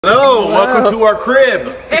Hello, welcome to our crib.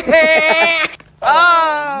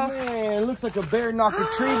 Oh man, it looks like a bear knocked a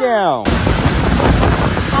tree down.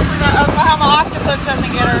 Hopefully that Oklahoma octopus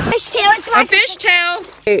doesn't get her. Fish tail, it's my fish tail.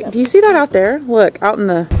 Hey, do you see that out there? Look, out in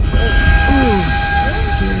the...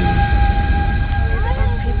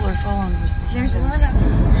 Those people are following us. There's us.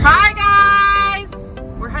 Hi guys!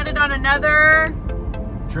 We're headed on another...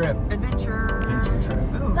 adventure trip.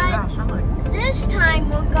 Oh gosh, I'm like... This time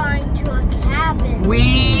we're going to a cabin.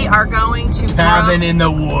 We are going to... Cabin in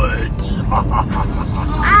the woods.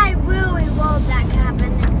 I really love that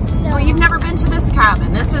cabin. It's so well, you've never been to this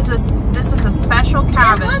cabin. This is a special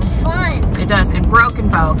cabin. It looks fun. It does, in Broken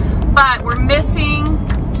Bow. But we're missing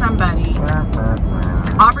somebody.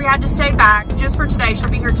 Aubrey had to stay back just for today. She'll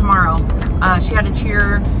be here tomorrow. She had a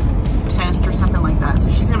cheer test or something like that. So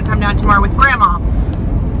she's gonna come down tomorrow with Grandma.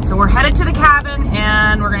 So we're headed to the cabin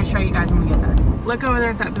and we're gonna show you guys when we get there. Look over there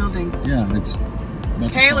at that building. Yeah, it's...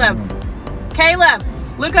 Caleb,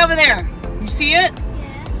 look over there. You see it?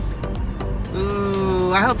 Yes.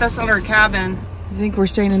 Ooh, I hope that's not our cabin. You think we're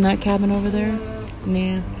staying in that cabin over there?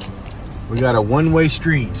 Nah. We got a one-way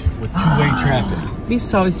street with two-way traffic.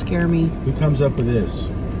 These always scare me. Who comes up with this?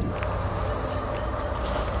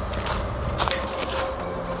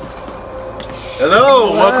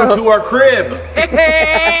 Hello, welcome to our crib.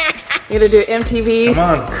 You gotta do MTV's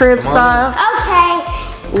crib style. Okay.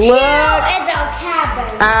 Look Here is our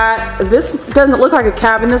cabin. at this. Doesn't look like a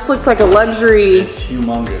cabin. This looks like a luxury. It's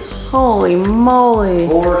humongous. Holy moly!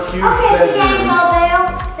 4 huge Okay, the game's bedrooms. all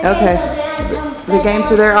there. Okay. The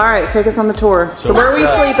games are there. All right, take us on the tour. So where are we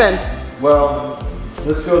sleeping? Well,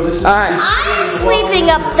 let's go. This is All right. I'm sleeping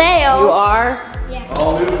up there. You are.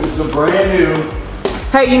 all new. This is a brand new.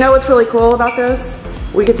 Hey, you know what's really cool about this?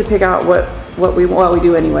 We get to pick out what we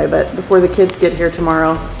do anyway. But before the kids get here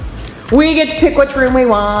tomorrow, we get to pick which room we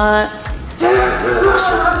want. So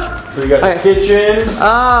you got the kitchen.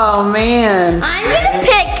 Oh man. I'm gonna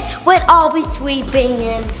pick what I'll be sleeping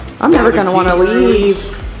in. I'm never gonna want to leave.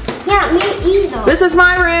 Yeah, me either. This is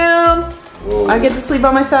my room. Whoa. I get to sleep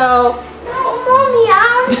by myself. No, Mommy,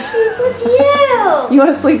 I want to sleep with you. You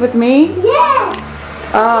want to sleep with me? Yes.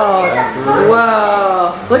 Oh,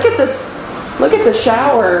 whoa. Look at this. Look at the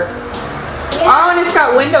shower. Oh, and it's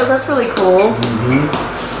got windows. That's really cool.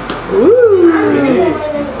 Ooh.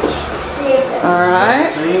 All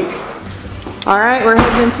right. Sink. All right, we're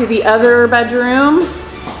heading into the other bedroom.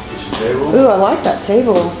 Kitchen table. Ooh, I like that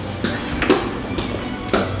table.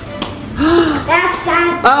 That's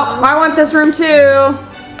that. Oh, I want this room too.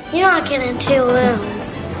 You're not getting 2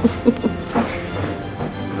 rooms.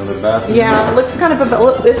 Another bathroom. Yeah, it looks kind of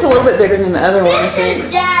it's a little bit bigger than the other one, I This think.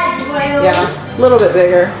 is Dad's room. Yeah, a little bit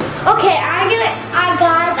bigger. Okay, I'm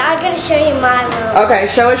gonna show you my room. Okay,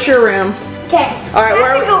 show us your room. Okay. All right, we're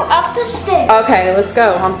where- gonna go up the stairs. Okay, let's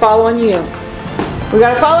go. I'm following you. We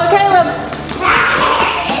gotta follow Caleb.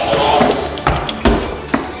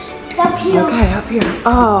 It's up here. Okay, up here.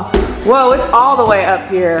 Oh, whoa, it's all the way up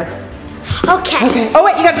here. Okay. Okay. Oh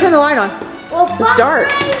wait, you gotta turn the light on. Well, It's dark.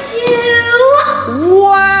 behind you.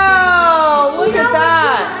 Wow, look You know at what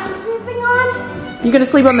that. I'm sleeping on? You gonna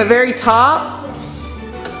sleep on the very top?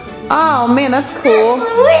 Oh man, that's cool.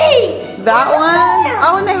 Sweet. That Look one? at that.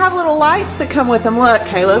 Oh, and they have little lights that come with them. Look,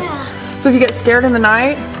 Caleb. Yeah. So if you get scared in the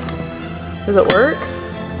night, does it work?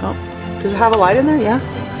 Oh, does it have a light in there? Yeah.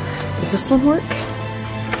 Does this one work?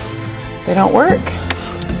 They don't work.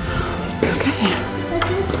 Okay. Look at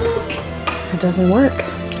this look. It doesn't work.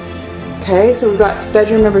 Okay, so we've got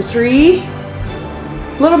bedroom number 3. A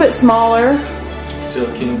little bit smaller. Still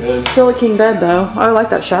a king bed. Still a king bed though. Oh, I like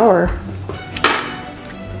that shower.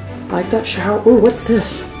 I like that shower. Ooh, what's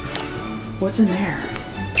this? What's in there?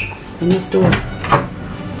 In this door.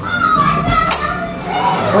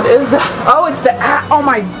 What is that? Oh, it's the oh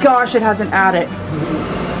my gosh, it has an attic.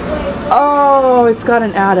 Oh, it's got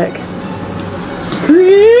an attic.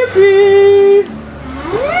 Creepy.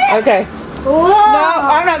 Okay. Whoa. No,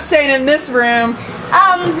 I'm not staying in this room.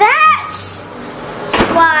 That's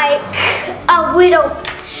like a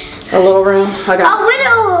little room. Okay.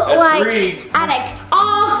 like 3. attic.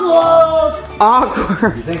 Awkward.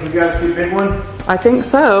 Awkward. You think we got a too big one? I think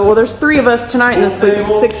so. Well, there's 3 of us tonight in this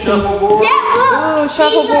Table, 16. shuffleboard. Yeah, look. Ooh,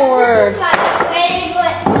 shuffleboard. This is my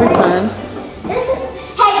favorite. That'll be fun. This is.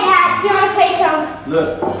 Hey, Dad, do you want to play some? Look.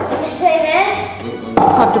 Let me play this.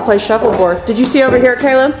 I'll have to play shuffleboard. Did you see over here,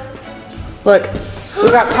 Caleb? Look, we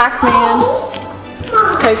got Pac-Man.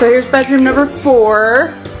 Okay, so here's bedroom number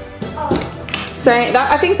 4. Same.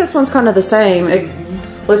 I think this one's kind of the same.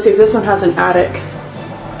 Let's see if this one has an attic.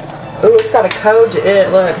 Oh, it's got a code to it.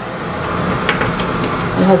 Look,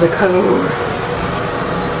 it has a code.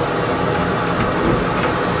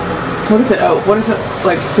 What if it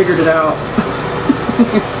like figured it out?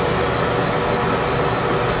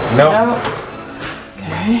 Nope. No.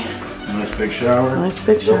 Okay. Nice big shower. Nice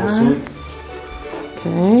big shower. Sink.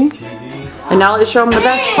 Okay. And now let's show them the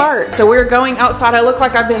best part. So we're going outside. I look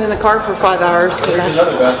like I've been in the car for 5 hours. There's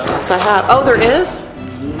another bathroom. Yes, I have. Oh, there is?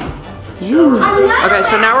 Ooh. Okay,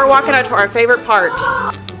 so now we're walking out to our favorite part.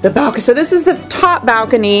 The balcony. So this is the top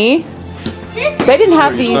balcony. They didn't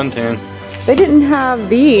have these. Suntan. They didn't have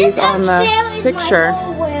these on the picture.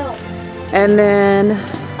 And then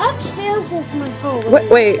Upstairs is my home.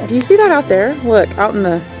 wait, do you see that out there? Look, out in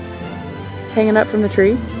the hanging up from the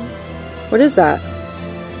tree. What is that?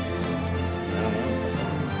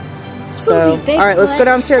 So, all right, let's go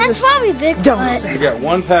downstairs. That's probably Bigfoot. Don't say We got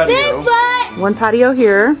one patio. Bigfoot! one patio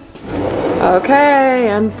here. Okay,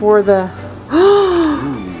 and for the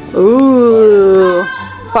ooh,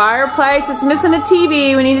 fireplace. It's missing a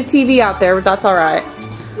TV. We need a TV out there, but that's all right.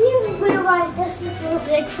 You realize this is where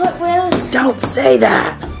Bigfoot lives? Don't say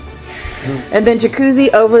that. And then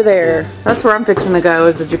jacuzzi over there. That's where I'm fixing to go,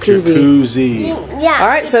 is the jacuzzi. Jacuzzi. Yeah. All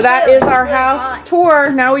right, so that is our house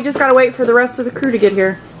tour. Now we just gotta wait for the rest of the crew to get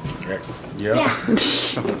here. Yeah.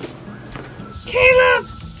 Caleb,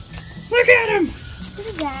 look at him. What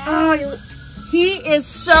is that? Oh, he is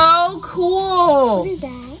so cool. What is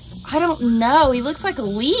that? I don't know. He looks like a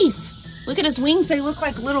leaf. Look at his wings. They look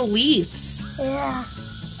like little leaves. Yeah.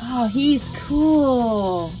 Oh, he's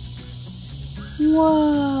cool.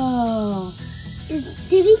 Whoa.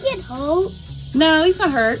 Did he get hurt? No, he's not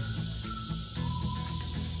hurt.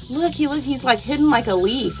 Look, he's like hidden like a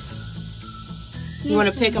leaf. You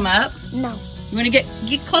want to pick him up? No. You want to get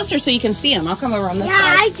closer so you can see him? I'll come over on this side.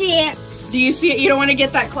 Yeah, I did. Do you see it? You don't want to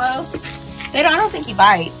get that close? I don't think he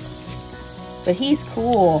bites. But he's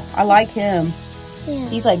cool. I like him. Yeah.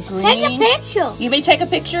 He's like green. Take a picture. You may take a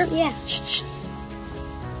picture? Yeah. Shh.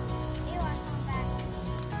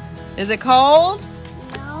 Is it cold?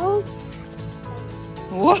 No.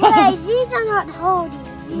 Whoa. Hey, these are not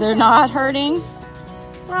holding. They're not hurting?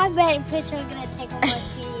 I bet a picture is going to take them to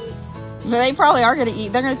eat. But they probably are going to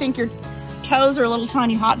eat. They're going to think your toes are little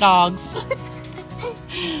tiny hot dogs.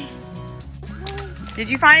 Did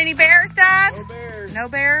you find any bears, Dad? No bears. No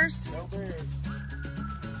bears? No bears.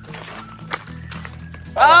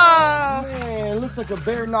 Oh. Man, it looks like a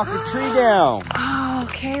bear knocked a tree down. Oh,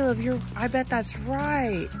 Caleb, I bet that's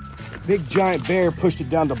right. Big giant bear pushed it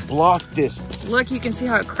down to block this. Look, you can see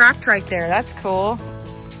how it cracked right there. That's cool.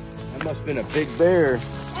 That must have been a big bear.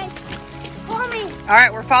 Hey, follow me. All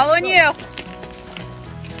right, we're following you.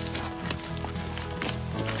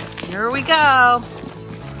 Here we go.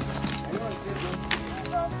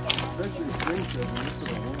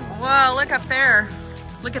 Whoa, look up there.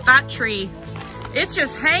 Look at that tree. It's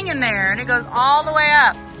just hanging there and it goes all the way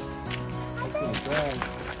up.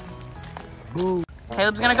 Boom.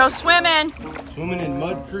 Caleb's gonna go swimming Swimming in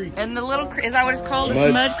Mud Creek. in the little creek. Is that what it's called? It's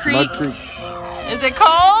Mud Creek? Mud Creek. Is it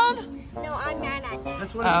cold? No, I'm mad at that.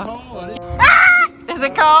 That's what it's called. Is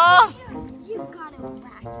it cold? You got it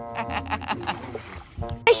right.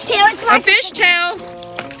 Fishtail, it's A my fishtail.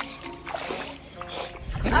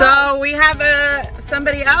 So we have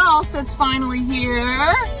somebody else that's finally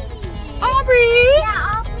here. Aubrey.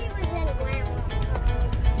 Yeah, Aubrey was in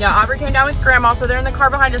Grandma's. Yeah, Aubrey came down with Grandma, so they're in the car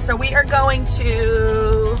behind us. So we are going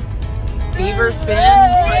to Beaver's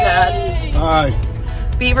Bend. Hi, Dad. Hi.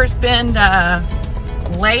 Beaver's Bend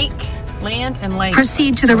land and lake.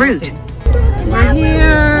 Proceed to the route. We're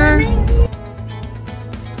here.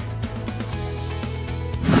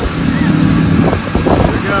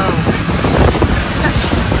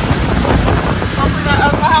 Hopefully that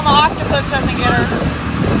Oklahoma octopus doesn't get her.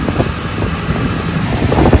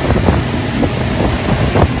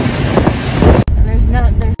 And there's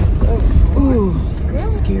ooh,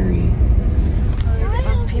 scary.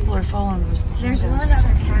 Those people are following us behind There's one us.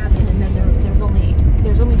 other cabin, and then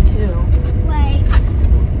there's only two. Wait.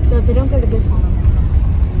 So if they don't go to this one,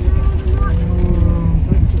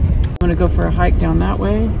 I'm gonna go for a hike down that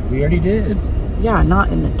way. We already did. Yeah, not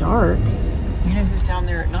in the dark. You know who's down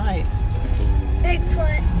there at night?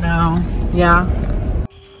 Bigfoot. No. Yeah.